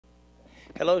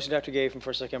Hello, this is Dr. Gabe from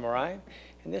First Look MRI,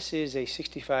 and this is a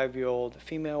 65-year-old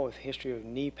female with a history of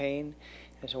knee pain.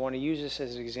 And so I want to use this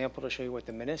as an example to show you what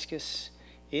the meniscus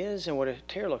is and what a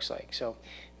tear looks like. So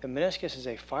the meniscus is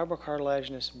a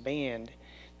fibrocartilaginous band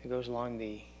that goes along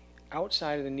the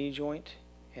outside of the knee joint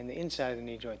and the inside of the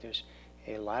knee joint. There's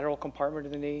a lateral compartment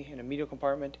of the knee and a medial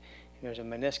compartment, and there's a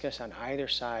meniscus on either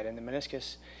side. And the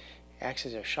meniscus acts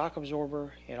as a shock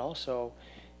absorber. It also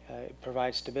it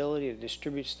provides stability. It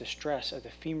distributes the stress of the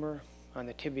femur on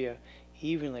the tibia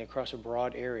evenly across a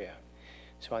broad area.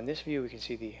 So on this view we can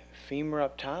see the femur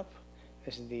up top.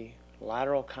 This is the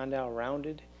lateral condyle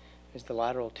rounded. This is the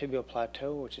lateral tibial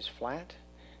plateau, which is flat.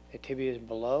 The tibia is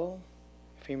below,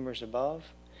 femur is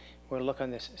above. We're going to look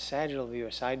on this sagittal view,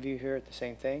 a side view here at the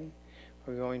same thing.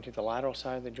 We're going to the lateral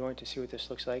side of the joint to see what this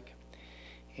looks like.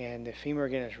 And the femur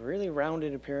again is really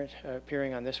rounded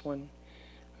appearing on this one.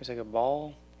 Looks like a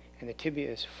ball. And the tibia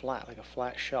is flat, like a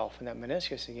flat shelf. And that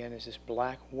meniscus, again, is this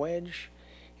black wedge.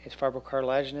 It's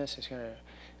fibrocartilaginous. It's going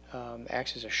to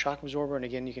act as a shock absorber. And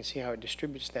again, you can see how it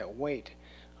distributes that weight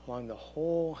along the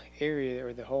whole area,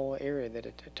 or the whole area that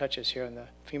it touches here on the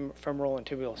femoral and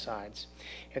tibial sides.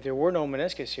 If there were no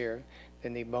meniscus here,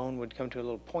 then the bone would come to a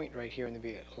little point right here, and there'd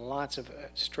be lots of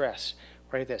stress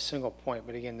right at that single point.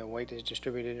 But again, the weight is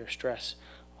distributed, or stress,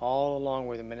 all along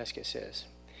where the meniscus is.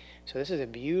 So this is a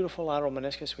beautiful lateral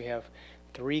meniscus. We have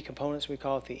three components. We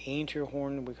call it the anterior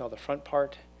horn, we call the front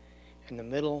part, and the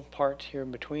middle part here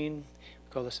in between,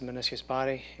 we call this the meniscus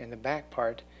body, and the back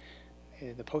part,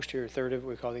 the posterior third of it,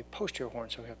 we call the posterior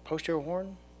horn. So we have posterior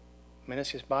horn,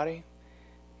 meniscus body,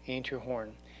 anterior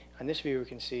horn. On this view we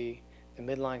can see the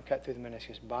midline cut through the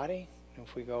meniscus body, and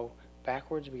if we go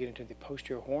backwards we get into the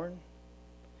posterior horn,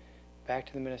 back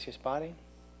to the meniscus body,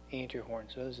 anterior horn.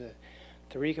 So those are the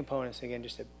three components. Again,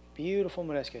 just a beautiful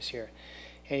meniscus here.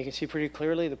 And you can see pretty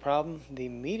clearly the problem. The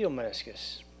medial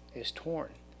meniscus is torn.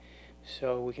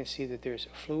 So we can see that there's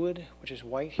fluid, which is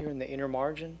white here in the inner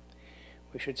margin.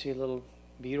 We should see a little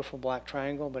beautiful black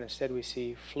triangle, but instead we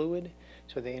see fluid.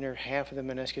 So the inner half of the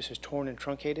meniscus is torn and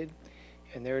truncated.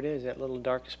 And there it is, that little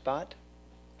dark spot.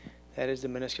 That is the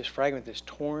meniscus fragment that's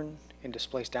torn and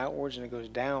displaced outwards, and it goes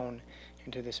down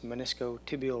into this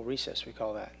meniscotibial recess, we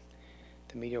call that.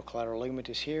 The medial collateral ligament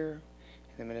is here,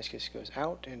 and the meniscus goes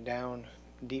out and down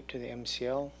deep to the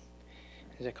MCL.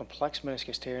 There's a complex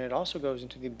meniscus tear, and it also goes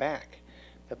into the back,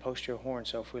 the posterior horn.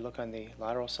 So if we look on the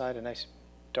lateral side, a nice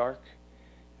dark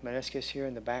meniscus here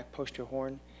in the back posterior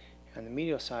horn. On the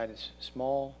medial side is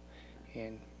small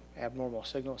and abnormal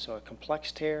signal, so a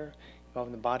complex tear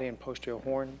involving the body and posterior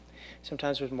horn.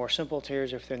 Sometimes with more simple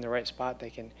tears, if they're in the right spot, they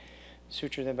can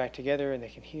suture them back together and they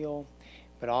can heal.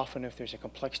 But often if there's a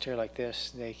complex tear like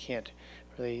this, they can't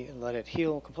really let it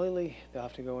heal completely. They'll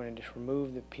have to go in and just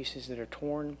remove the pieces that are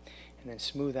torn and then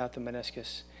smooth out the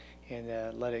meniscus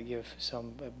and let it give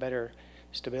some better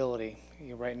stability.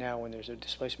 Right now when there's a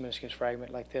displaced meniscus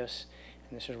fragment like this,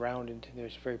 and this is rounded,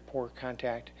 there's very poor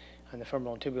contact on the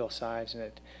femoral and tibial sides, and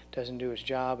it doesn't do its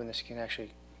job, and this can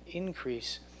actually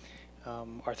increase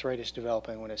arthritis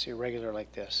developing when it's irregular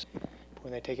like this.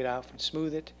 When they take it off and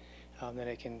smooth it, then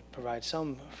it can provide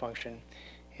some function,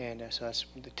 and so that's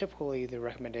typically the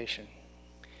recommendation.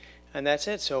 And that's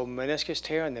it. So meniscus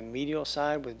tear on the medial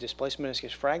side with displaced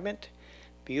meniscus fragment,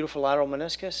 beautiful lateral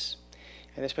meniscus.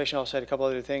 And this patient also had a couple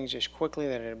other things just quickly.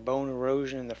 They had bone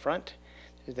erosion in the front,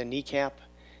 the kneecap.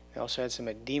 They also had some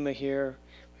edema here.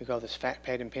 We call this fat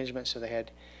pad impingement. So they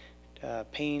had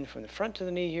pain from the front of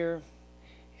the knee here,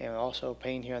 and also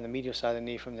pain here on the medial side of the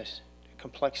knee from this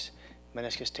complex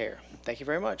meniscus tear. Thank you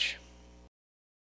very much.